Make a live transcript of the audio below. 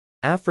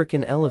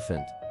African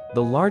elephant,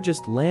 the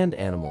largest land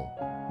animal,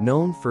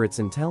 known for its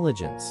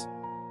intelligence,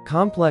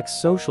 complex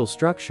social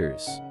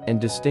structures,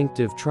 and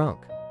distinctive trunk.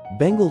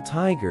 Bengal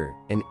tiger,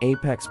 an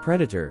apex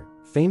predator,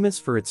 famous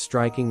for its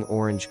striking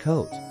orange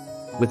coat,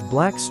 with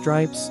black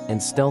stripes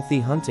and stealthy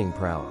hunting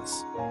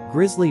prowess.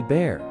 Grizzly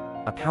bear,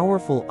 a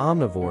powerful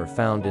omnivore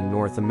found in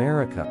North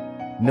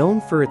America,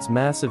 known for its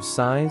massive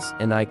size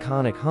and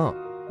iconic hump.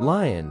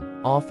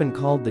 Lion, often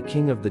called the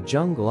king of the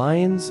jungle.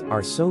 Lions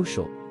are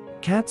social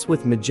cats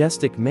with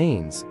majestic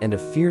manes and a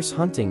fierce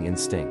hunting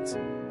instinct.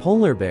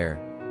 Polar bear,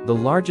 the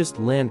largest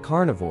land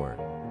carnivore,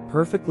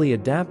 perfectly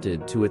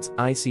adapted to its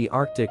icy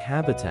Arctic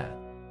habitat,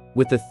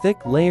 with a thick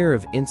layer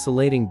of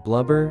insulating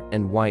blubber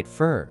and white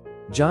fur.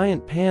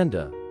 Giant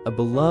panda, a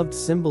beloved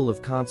symbol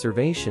of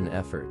conservation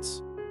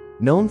efforts,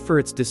 known for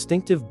its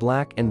distinctive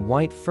black and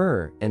white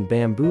fur and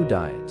bamboo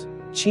diet.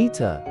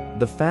 Cheetah,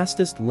 the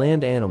fastest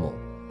land animal,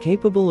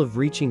 capable of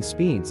reaching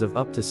speeds of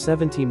up to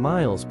 70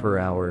 miles per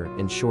hour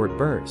in short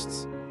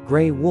bursts.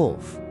 Gray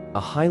wolf, a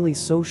highly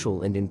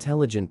social and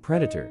intelligent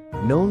predator,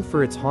 known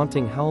for its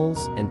haunting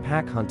howls and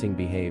pack hunting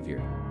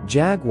behavior.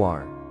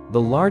 Jaguar,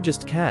 the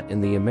largest cat in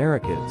the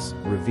Americas,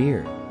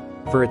 revered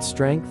for its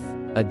strength,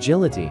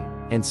 agility,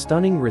 and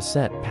stunning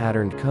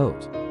russet-patterned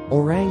coat.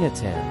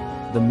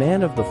 Orangutan, the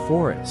man of the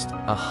forest,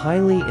 a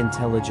highly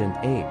intelligent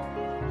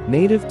ape,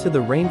 native to the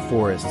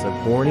rainforests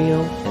of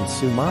Borneo and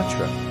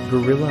Sumatra.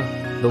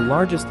 Gorilla, the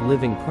largest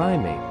living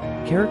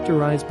primate,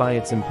 characterized by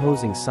its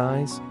imposing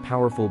size,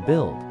 powerful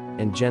build,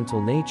 and gentle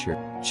nature.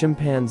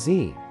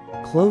 Chimpanzee,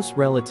 close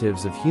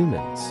relatives of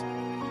humans,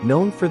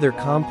 known for their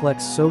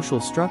complex social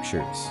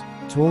structures,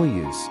 tool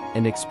use,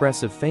 and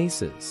expressive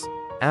faces.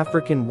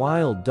 African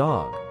wild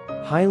dog,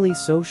 highly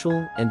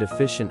social and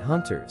efficient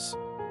hunters,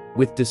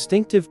 with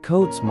distinctive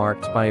coats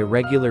marked by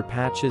irregular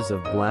patches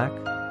of black,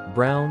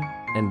 brown,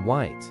 and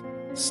white.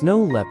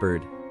 Snow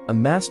leopard, a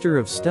master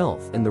of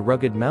stealth in the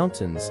rugged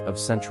mountains of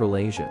Central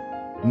Asia,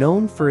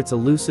 known for its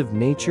elusive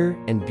nature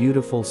and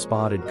beautiful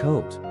spotted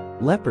coat.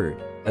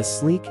 Leopard, a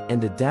sleek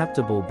and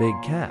adaptable big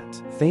cat,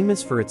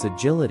 famous for its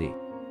agility,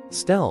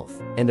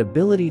 stealth, and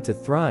ability to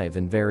thrive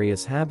in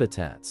various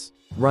habitats.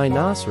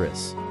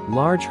 Rhinoceros,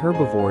 large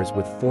herbivores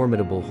with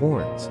formidable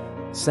horns,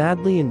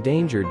 sadly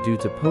endangered due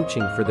to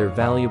poaching for their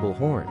valuable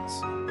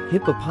horns.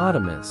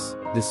 Hippopotamus,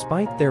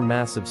 despite their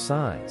massive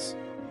size,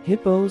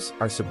 hippos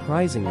are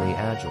surprisingly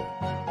agile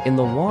in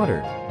the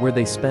water, where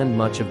they spend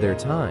much of their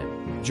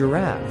time.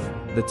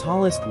 Giraffe, the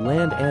tallest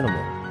land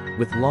animal,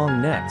 with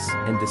long necks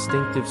and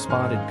distinctive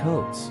spotted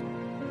coats,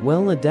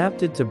 well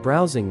adapted to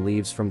browsing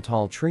leaves from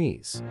tall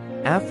trees.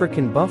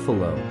 African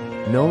buffalo,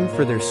 known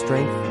for their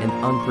strength and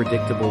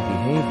unpredictable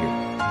behavior.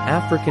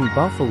 African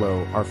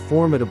buffalo are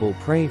formidable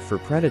prey for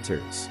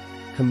predators.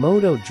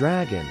 Komodo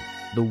dragon,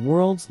 the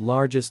world's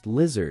largest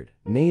lizard,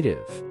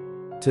 native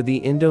to the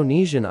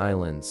Indonesian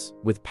islands,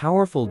 with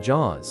powerful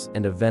jaws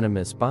and a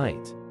venomous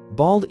bite.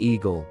 Bald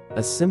eagle,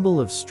 a symbol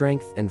of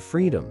strength and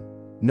freedom,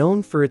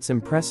 known for its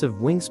impressive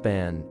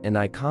wingspan and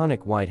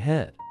iconic white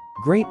head.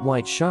 Great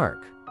white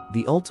shark,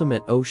 the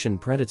ultimate ocean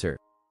predator,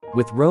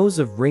 with rows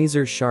of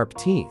razor-sharp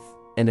teeth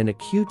and an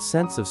acute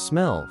sense of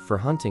smell for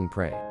hunting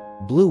prey.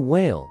 Blue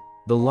whale,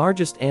 the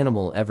largest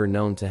animal ever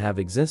known to have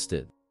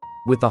existed,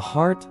 with a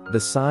heart the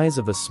size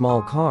of a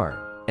small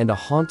car and a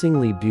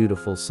hauntingly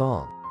beautiful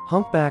song.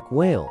 Humpback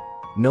whale,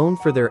 known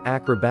for their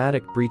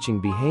acrobatic breaching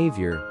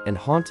behavior and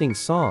haunting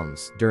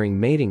songs during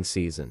mating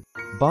season.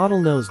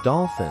 Bottlenose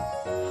dolphin,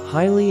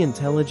 highly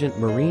intelligent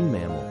marine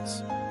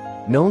mammals,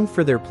 known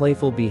for their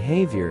playful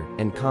behavior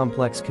and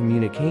complex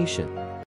communication.